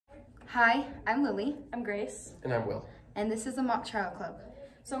Hi, I'm Lily. I'm Grace. And I'm Will. And this is the Mock Trial Club.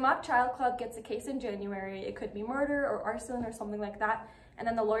 So Mock Trial Club gets a case in January. It could be murder or arson or something like that. And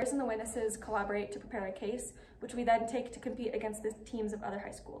then the lawyers and the witnesses collaborate to prepare a case, which we then take to compete against the teams of other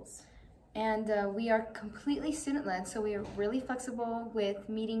high schools. And we are completely student-led, so we are really flexible with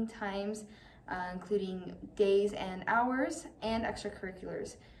meeting times, including days and hours, and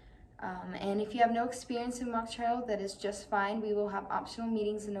extracurriculars. And if you have no experience in mock trial, that is just fine. We will have optional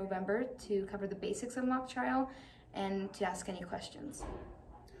meetings in November to cover the basics of mock trial and to ask any questions.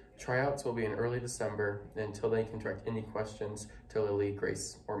 Tryouts will be in early December. Until then, you can direct any questions to Lily,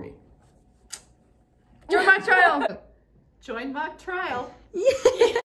 Grace, or me. Join mock trial! Join mock trial.